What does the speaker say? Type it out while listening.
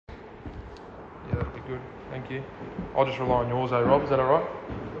good. Thank you. I'll just rely on yours, Rob. Is that all right?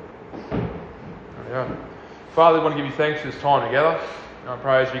 There we go. Father, we want to give you thanks for this time together. I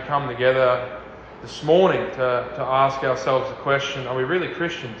pray as we come together this morning to ask ourselves the question, are we really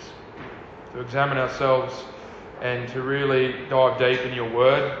Christians? To examine ourselves and to really dive deep in your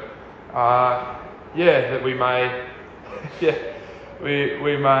word. That we may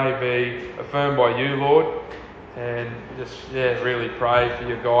we may be affirmed by you, Lord. And just, really pray for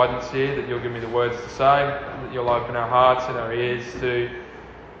your guidance here, that you'll give me the words to say, that you'll open our hearts and our ears to,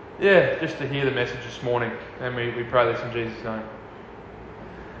 just to hear the message this morning. And we pray this in Jesus' name.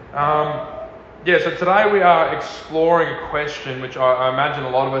 So today we are exploring a question which I imagine a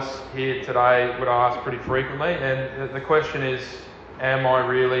lot of us here today would ask pretty frequently. And the question is, am I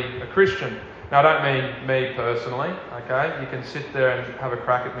really a Christian? Now, I don't mean me personally, okay? You can sit there and have a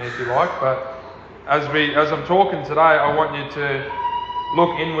crack at me if you like, but as I'm talking today, I want you to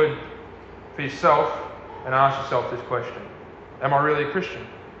look inward for yourself and ask yourself this question. Am I really a Christian?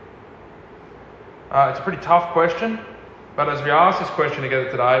 It's a pretty tough question, but as we ask this question together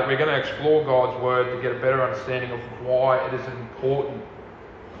today, we're going to explore God's Word to get a better understanding of why it is important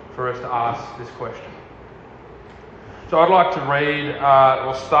for us to ask this question. So I'd like to read,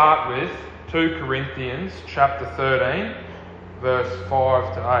 or start with 2 Corinthians chapter 13, verse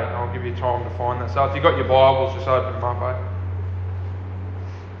 5 to 8. I'll give you time to find that. So if you've got your Bibles, just open them up,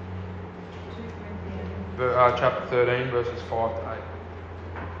 chapter 13, verses 5 to 8.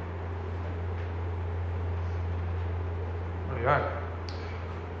 There you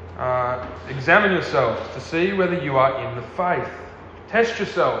go. Examine yourselves to see whether you are in the faith. Test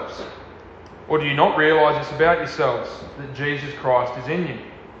yourselves. Or do you not realise this about yourselves, that Jesus Christ is in you?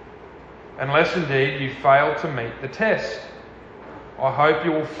 Unless indeed you fail to meet the test. I hope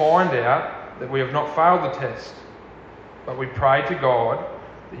you will find out that we have not failed the test. But we pray to God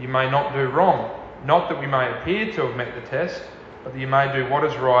that you may not do wrong. Not that we may appear to have met the test, but that you may do what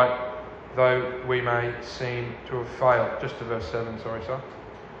is right, though we may seem to have failed. Just to verse 7, sorry, sir.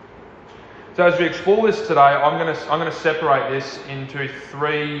 So as we explore this today, I'm going to separate this into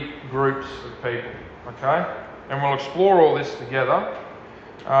 3 groups of people, okay? And we'll explore all this together.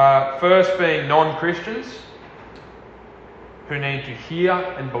 First being non-Christians who need to hear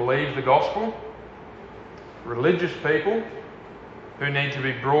and believe the gospel. Religious people who need to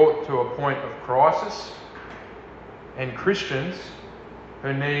be brought to a point of crisis. And Christians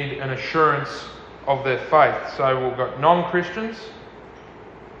who need an assurance of their faith. So we've got non-Christians,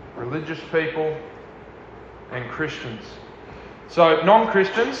 religious people, and Christians. So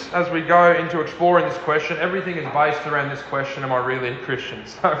non-Christians, as we go into exploring this question, everything is based around this question, am I really a Christian?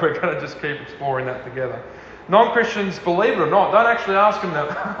 So we're going to just keep exploring that together. Non-Christians, believe it or not, don't actually ask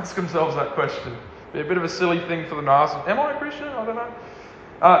themselves that question. It'd be a bit of a silly thing for them to ask, am I a Christian? I don't know.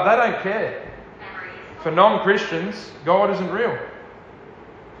 They don't care. For non-Christians, God isn't real.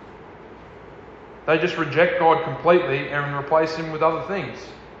 They just reject God completely and replace Him with other things.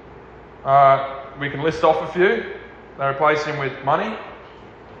 We can list off a few. They replace Him with money,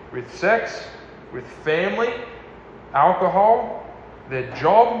 with sex, with family, alcohol, their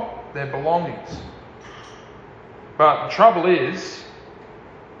job, their belongings. But the trouble is,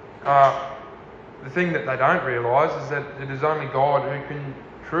 the thing that they don't realise is that it is only God who can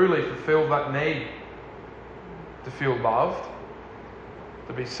truly fulfil that need to feel loved,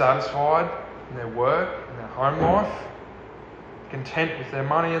 to be satisfied in their work, in their home life, content with their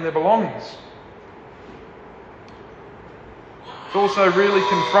money and their belongings. It's also really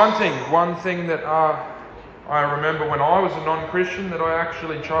confronting. One thing that I remember when I was a non-Christian that I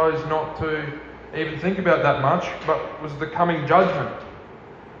actually chose not to even think about that much, but was the coming judgment.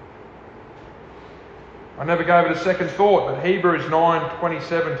 I never gave it a second thought, but Hebrews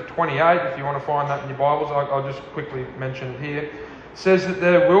 9:27 to 28, if you want to find that in your Bibles, I'll just quickly mention it here, says that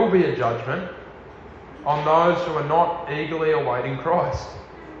there will be a judgment on those who are not eagerly awaiting Christ.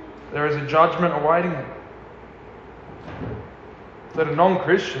 There is a judgment awaiting them. That are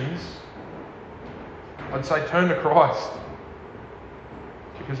non-Christians, I'd say turn to Christ,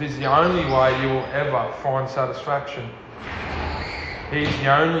 because He's the only way you will ever find satisfaction. He's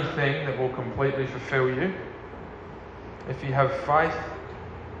the only thing that will completely fulfill you if you have faith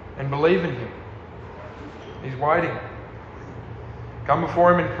and believe in Him. He's waiting. Come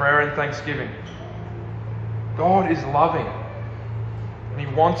before Him in prayer and thanksgiving. God is loving, and He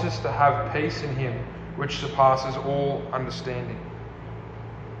wants us to have peace in Him, which surpasses all understanding.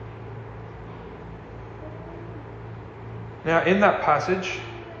 Now, in that passage,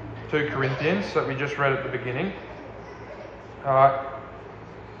 2 Corinthians, that we just read at the beginning,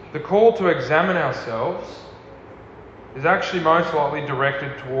 the call to examine ourselves is actually most likely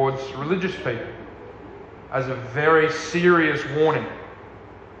directed towards religious people. as a very serious warning.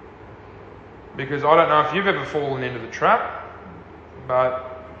 Because I don't know if you've ever fallen into the trap,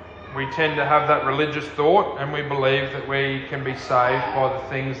 but we tend to have that religious thought and we believe that we can be saved by the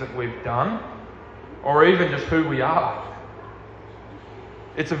things that we've done or even just who we are.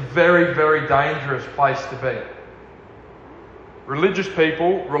 It's a very, very dangerous place to be. Religious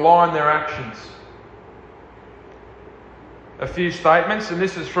people rely on their actions. A few statements, and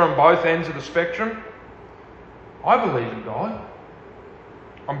this is from both ends of the spectrum. I believe in God.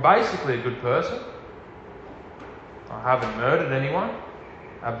 I'm basically a good person. I haven't murdered anyone.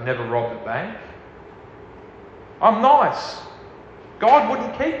 I've never robbed a bank. I'm nice. God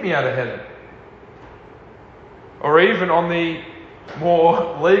wouldn't keep me out of heaven. Or even on the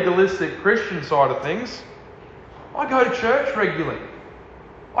more legalistic Christian side of things, I go to church regularly.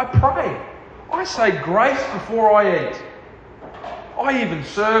 I pray. I say grace before I eat. I even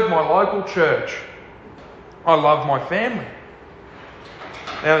serve my local church. I love my family.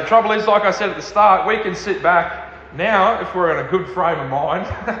 Now the trouble is, like I said at the start, we can sit back now, if we're in a good frame of mind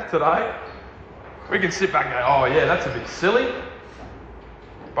today, we can sit back and go, oh yeah, that's a bit silly.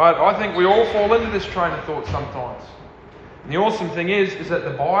 But I think we all fall into this train of thought sometimes. And the awesome thing is that the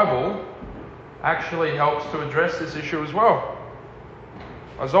Bible actually helps to address this issue as well.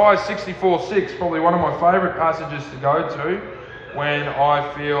 Isaiah 64:6, probably one of my favourite passages to go to when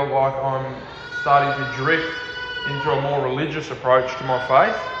I feel like I'm starting to drift into a more religious approach to my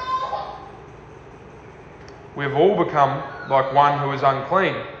faith. We've all become like one who is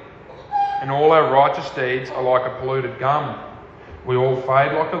unclean, and all our righteous deeds are like a polluted garment. We all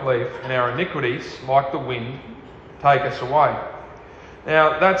fade like a leaf, and our iniquities, like the wind, take us away.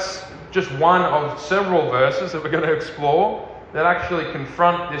 Now, that's just one of several verses that we're going to explore that actually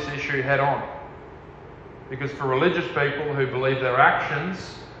confront this issue head on. Because for religious people who believe their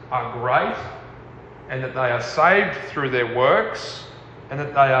actions are great and that they are saved through their works and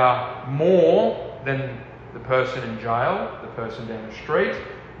that they are more than the person in jail, the person down the street,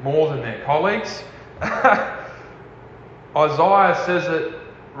 more than their colleagues, Isaiah says it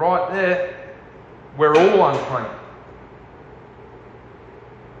right there, we're all unclean.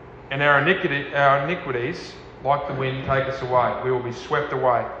 And our iniquities, like the wind, take us away. We will be swept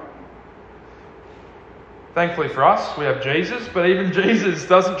away. Thankfully for us, we have Jesus, but even Jesus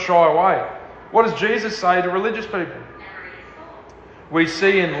doesn't shy away. What does Jesus say to religious people? We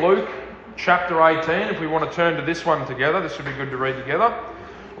see in Luke chapter 18, if we want to turn to this one together, this would be good to read together.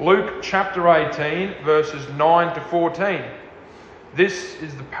 Luke chapter 18, verses 9 to 14. This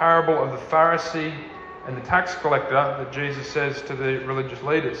is the parable of the Pharisee and the tax collector that Jesus says to the religious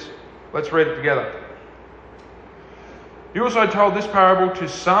leaders. Let's read it together. He also told this parable to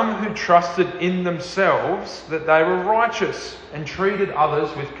some who trusted in themselves that they were righteous and treated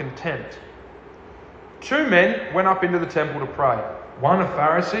others with contempt. 2 men went up into the temple to pray, one a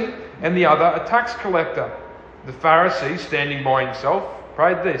Pharisee and the other a tax collector. The Pharisee, standing by himself,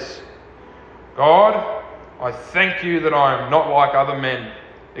 prayed this: God, I thank you that I am not like other men,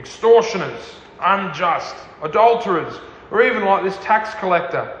 extortioners, unjust, adulterers, or even like this tax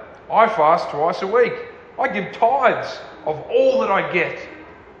collector. I fast twice a week. I give tithes of all that I get.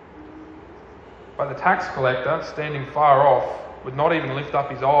 But the tax collector, standing far off, would not even lift up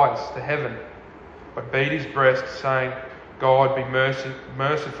his eyes to heaven, but beat his breast, saying, God, be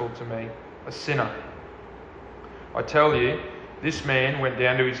merciful to me, a sinner. I tell you, this man went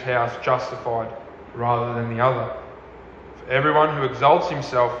down to his house justified rather than the other. For everyone who exalts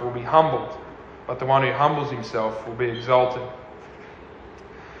himself will be humbled, but the one who humbles himself will be exalted.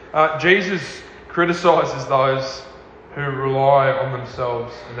 Jesus criticises those who rely on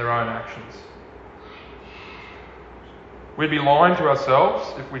themselves and their own actions. We'd be lying to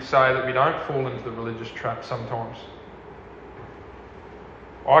ourselves if we say that we don't fall into the religious trap sometimes.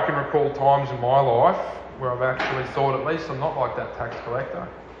 I can recall times in my life where I've actually thought, at least I'm not like that tax collector,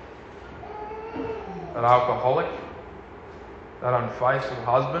 that alcoholic, that unfaithful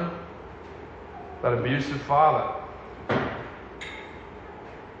husband, that abusive father.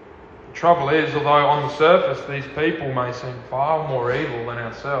 The trouble is, although on the surface these people may seem far more evil than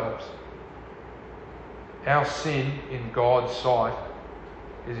ourselves, our sin in God's sight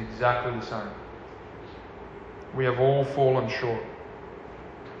is exactly the same. We have all fallen short.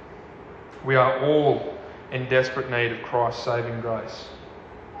 We are all in desperate need of Christ's saving grace.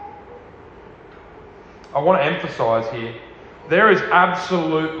 I want to emphasise here, there is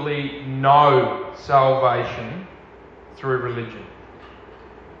absolutely no salvation through religion.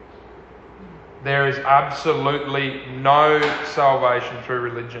 There is absolutely no salvation through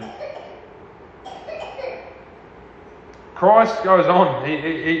religion. Christ goes on.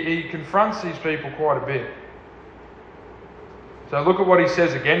 He confronts these people quite a bit. So look at what he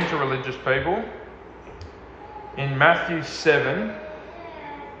says again to religious people in Matthew 7,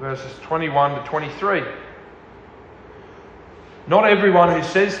 verses 21 to 23. Not everyone who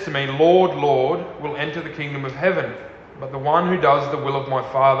says to me, Lord, Lord, will enter the kingdom of heaven, but the one who does the will of my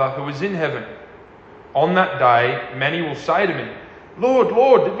Father who is in heaven. On that day, many will say to me, Lord,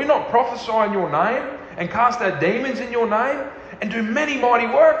 Lord, did we not prophesy in your name, and cast out demons in your name, and do many mighty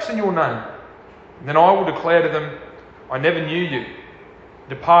works in your name? And then I will declare to them, I never knew you.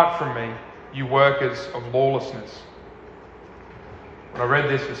 Depart from me, you workers of lawlessness. When I read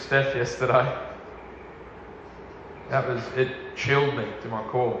this with Steph yesterday, it chilled me to my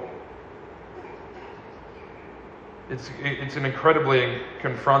core. It's an incredibly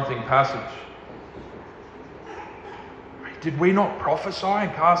confronting passage. Did we not prophesy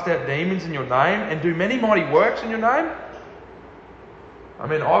and cast out demons in your name and do many mighty works in your name? I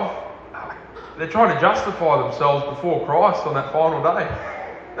mean, they're trying to justify themselves before Christ on that final day.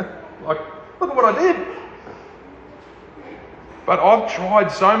 Like, look at what I did. But I've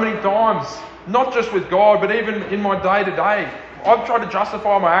tried so many times, not just with God, but even in my day-to-day. I've tried to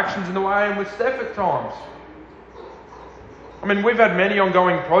justify my actions in the way I am with Steph at times. I mean, we've had many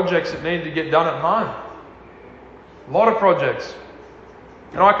ongoing projects that needed to get done at home. A lot of projects.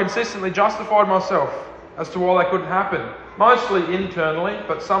 And I consistently justified myself as to why they couldn't happen. Mostly internally,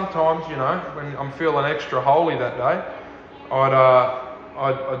 but sometimes, when I'm feeling extra holy that day,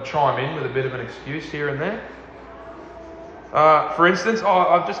 I'd chime in with a bit of an excuse here and there. For instance,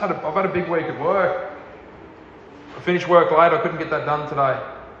 I've had a big week at work. I finished work late, I couldn't get that done today.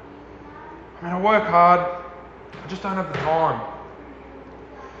 I mean, I work hard, I just don't have the time.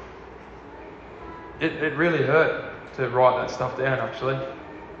 It really hurt to write that stuff down, actually.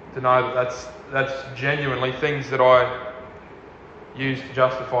 To know that that's genuinely things that I use to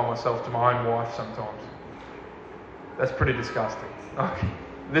justify myself to my own wife sometimes. That's pretty disgusting. Okay.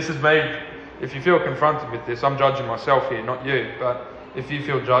 This is me. If you feel confronted with this, I'm judging myself here, not you. But if you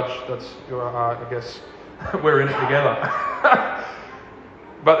feel judged, that's I guess we're in it together.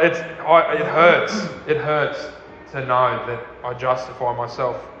 But it hurts. It hurts to know that I justify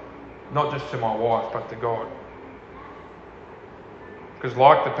myself, not just to my wife, but to God. Because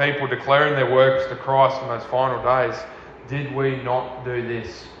like the people declaring their works to Christ in those final days, did we not do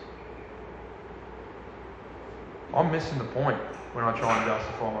this? I'm missing the point when I try and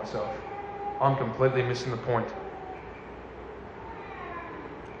justify myself. I'm completely missing the point.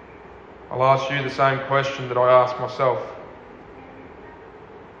 I'll ask you the same question that I asked myself.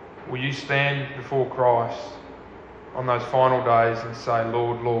 Will you stand before Christ on those final days and say,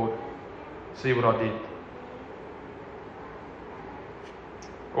 Lord, Lord, see what I did?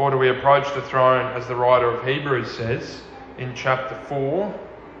 Or do we approach the throne, as the writer of Hebrews says in chapter 4,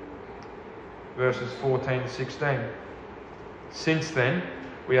 verses 14 to 16? Since then,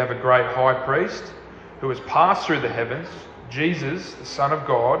 we have a great high priest who has passed through the heavens, Jesus, the Son of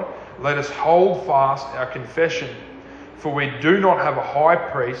God. Let us hold fast our confession, for we do not have a high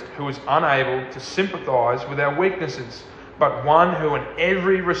priest who is unable to sympathise with our weaknesses, but one who in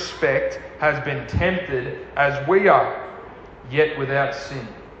every respect has been tempted as we are, yet without sin.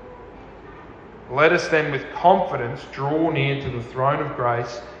 Let us then with confidence draw near to the throne of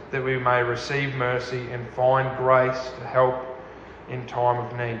grace, that we may receive mercy and find grace to help in time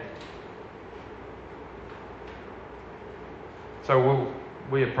of need. So will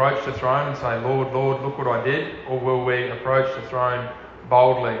we approach the throne and say, Lord, Lord, look what I did? Or will we approach the throne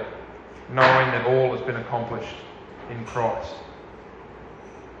boldly, knowing that all has been accomplished in Christ?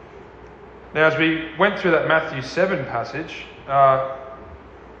 Now, as we went through that Matthew 7 passage,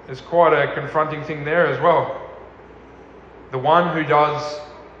 there's quite a confronting thing there as well. The one who does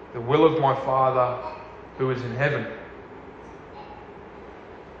the will of my Father who is in heaven.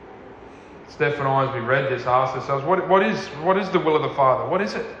 Steph and I, as we read this, asked ourselves, what is the will of the Father? What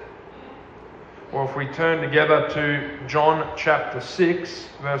is it? Well, if we turn together to John chapter 6,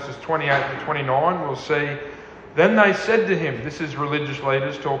 verses 28 to 29, we'll see, then they said to him, this is religious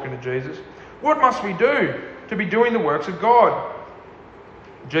leaders talking to Jesus, what must we do to be doing the works of God?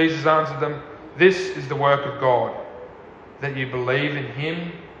 Jesus answered them, this is the work of God, that you believe in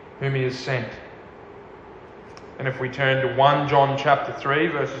him whom he has sent. And if we turn to 1 John chapter 3,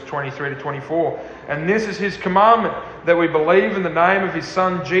 verses 23 to 24, and this is his commandment, that we believe in the name of his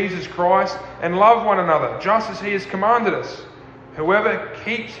Son, Jesus Christ, and love one another, just as he has commanded us. Whoever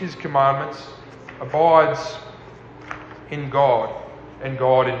keeps his commandments abides in God, and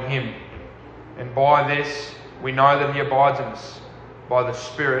God in him. And by this we know that he abides in us, by the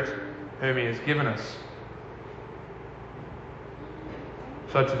Spirit whom he has given us.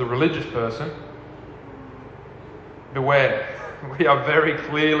 So to the religious person, beware. we are very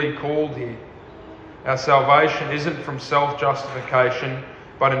clearly called here. Our salvation isn't from self-justification,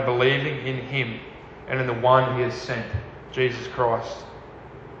 but in believing in Him and in the one He has sent, Jesus Christ.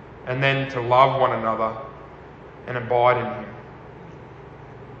 And then to love one another and abide in Him.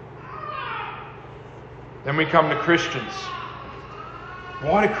 Then we come to Christians.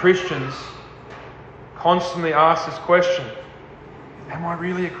 Why do Christians constantly ask this question? Am I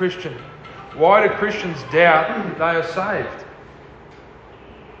really a Christian? Why do Christians doubt that they are saved?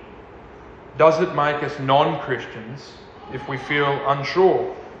 Does it make us non-Christians if we feel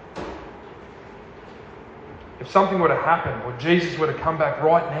unsure? If something were to happen, or Jesus were to come back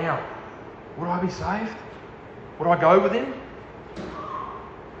right now, would I be saved? Would I go with Him?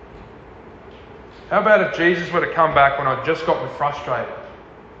 How about if Jesus were to come back when I'd just gotten frustrated?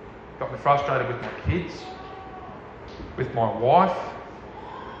 Got me frustrated with my kids, with my wife,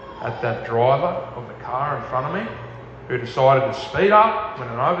 at that driver of the car in front of me, who decided to speed up when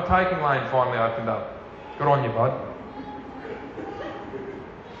an overtaking lane finally opened up. Good on you, bud.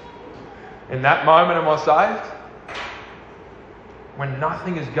 In that moment, am I saved? When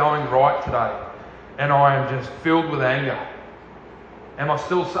nothing is going right today, and I am just filled with anger, am I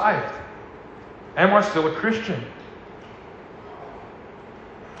still saved? Am I still a Christian?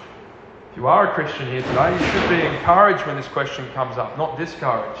 If you are a Christian here today, you should be encouraged when this question comes up, not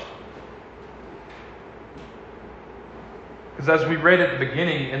discouraged. Because as we read at the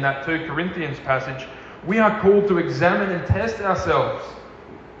beginning in that 2 Corinthians passage, we are called to examine and test ourselves.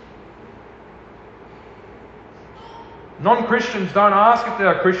 Non-Christians don't ask if they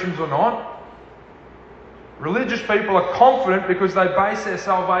are Christians or not. Religious people are confident because they base their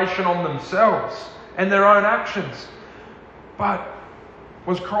salvation on themselves and their own actions. But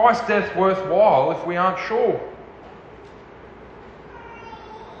was Christ's death worthwhile if we aren't sure?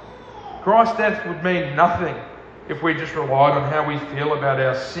 Christ's death would mean nothing if we just relied on how we feel about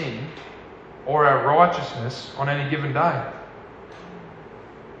our sin or our righteousness on any given day.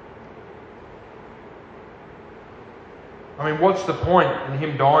 I mean, what's the point in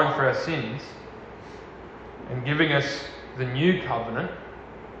Him dying for our sins and giving us the new covenant?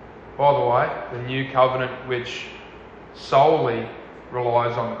 By the way, the new covenant which solely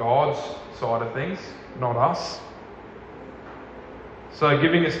relies on God's side of things, not us. So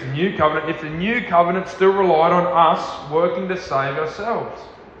giving us the new covenant, if the new covenant still relied on us working to save ourselves.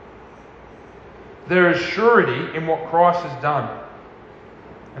 There is surety in what Christ has done.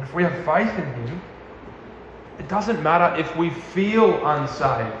 And if we have faith in Him, it doesn't matter if we feel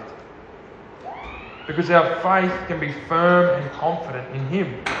unsaved, because our faith can be firm and confident in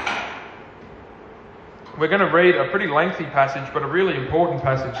Him. We're going to read a pretty lengthy passage, but a really important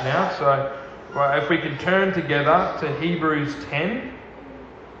passage now. So if we can turn together to Hebrews 10.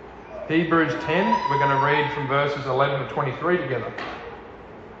 Hebrews 10, we're going to read from verses 11 to 23 together.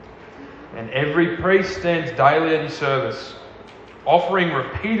 And every priest stands daily at his service, offering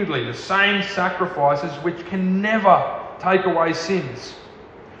repeatedly the same sacrifices which can never take away sins.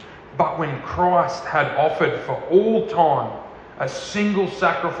 But when Christ had offered for all time a single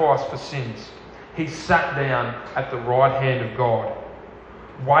sacrifice for sins, He sat down at the right hand of God,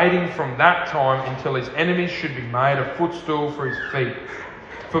 waiting from that time until His enemies should be made a footstool for His feet.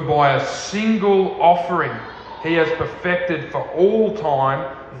 For by a single offering He has perfected for all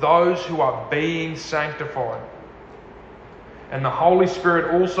time those who are being sanctified. And the Holy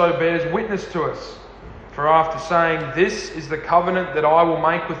Spirit also bears witness to us. For after saying, "This is the covenant that I will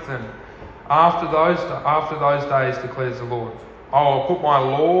make with them after those days, declares the Lord. I will put my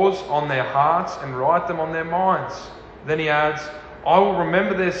laws on their hearts and write them on their minds." Then He adds, "I will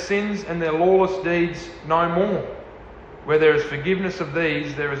remember their sins and their lawless deeds no more. Where there is forgiveness of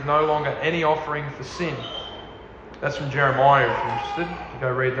these, there is no longer any offering for sin." That's from Jeremiah, if you're interested. You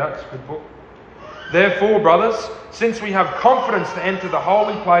go read that, it's a good book. "Therefore, brothers, since we have confidence to enter the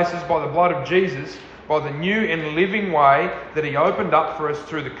holy places by the blood of Jesus, by the new and living way that He opened up for us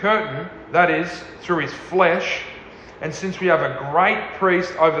through the curtain, that is, through His flesh, and since we have a great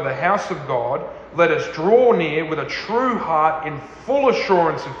priest over the house of God, let us draw near with a true heart in full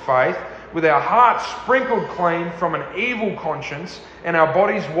assurance of faith, with our hearts sprinkled clean from an evil conscience and our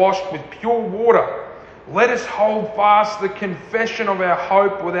bodies washed with pure water. Let us hold fast the confession of our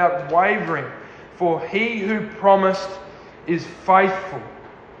hope without wavering, for He who promised is faithful."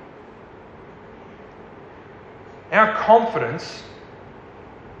 Our confidence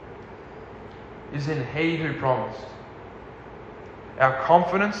is in He who promised. Our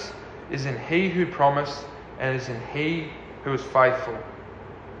confidence is in He who promised and is in He who is faithful.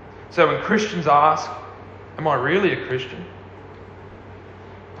 So when Christians ask, "Am I really a Christian?"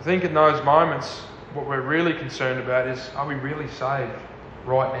 I think in those moments what we're really concerned about is, are we really saved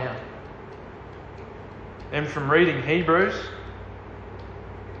right now? And from reading Hebrews,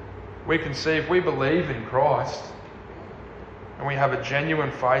 we can see if we believe in Christ and we have a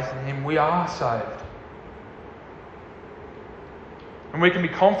genuine faith in Him, we are saved. And we can be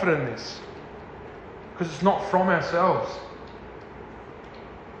confident in this because it's not from ourselves.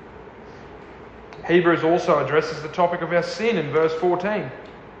 Hebrews also addresses the topic of our sin in verse 14.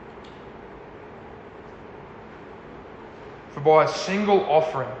 For by a single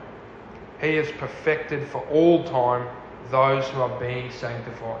offering He has perfected for all time those who are being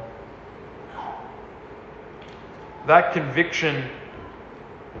sanctified. That conviction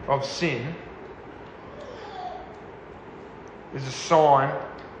of sin is a sign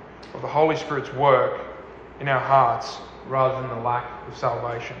of the Holy Spirit's work in our hearts rather than the lack of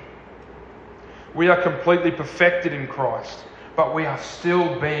salvation. We are completely perfected in Christ, but we are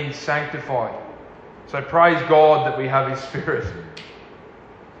still being sanctified. So praise God that we have His Spirit.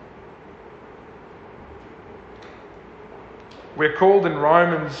 We're called in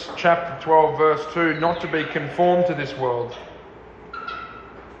Romans chapter 12 verse 2 not to be conformed to this world,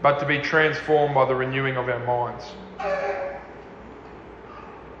 but to be transformed by the renewing of our minds.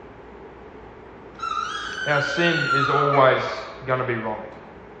 Our sin is always going to be wrong.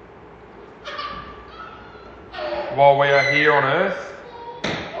 While we are here on earth,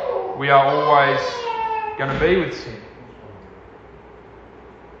 we are always going to be with sin.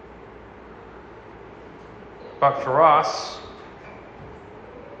 But for us,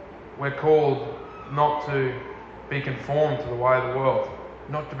 we're called not to be conformed to the way of the world,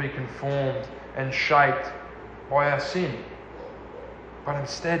 not to be conformed and shaped by our sin, but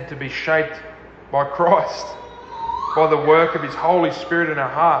instead to be shaped by Christ, by the work of His Holy Spirit in our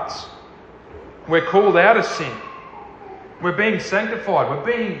hearts. We're called out of sin. We're being sanctified. We're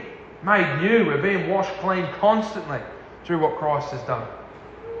being made new. We're being washed clean constantly through what Christ has done.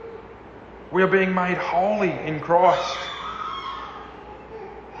 We are being made holy in Christ.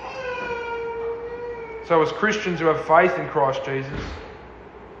 So as Christians who have faith in Christ Jesus,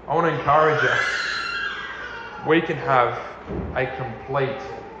 I want to encourage us. We can have a complete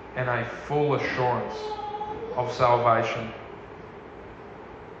and a full assurance of salvation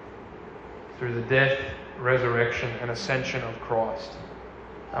through the death, resurrection and ascension of Christ,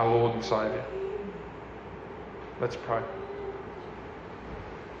 our Lord and Saviour. Let's pray.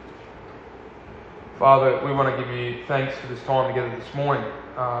 Father, we want to give You thanks for this time together this morning.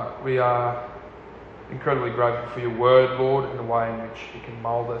 We are incredibly grateful for Your word, Lord, and the way in which It can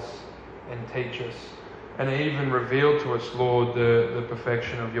mould us and teach us, and even reveal to us, Lord, the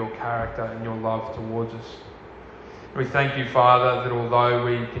perfection of Your character and Your love towards us. We thank You, Father, that although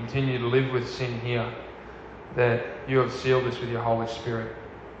we continue to live with sin here, that You have sealed us with Your Holy Spirit,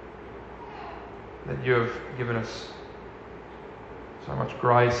 that You have given us so much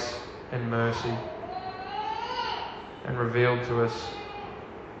grace and mercy, and revealed to us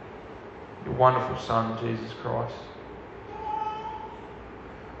Your wonderful Son, Jesus Christ.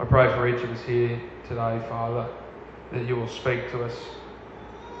 I pray for each of us here today, Father, that You will speak to us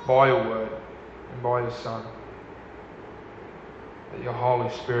by Your word and by Your Son, that Your Holy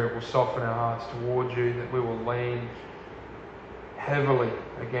Spirit will soften our hearts towards You, that we will lean heavily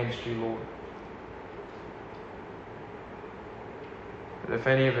against You, Lord. That if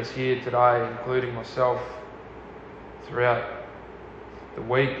any of us here today, including myself, throughout the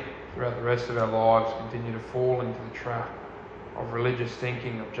week, throughout the rest of our lives, continue to fall into the trap of religious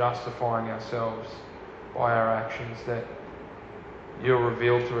thinking, of justifying ourselves by our actions, that You'll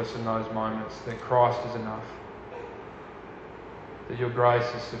reveal to us in those moments that Christ is enough, that Your grace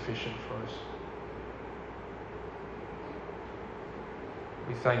is sufficient for us.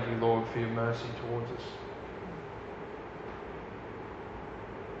 We thank You, Lord, for Your mercy towards us.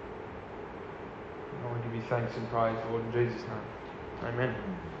 I want to give You thanks and praise, Lord, in Jesus' name. Amen.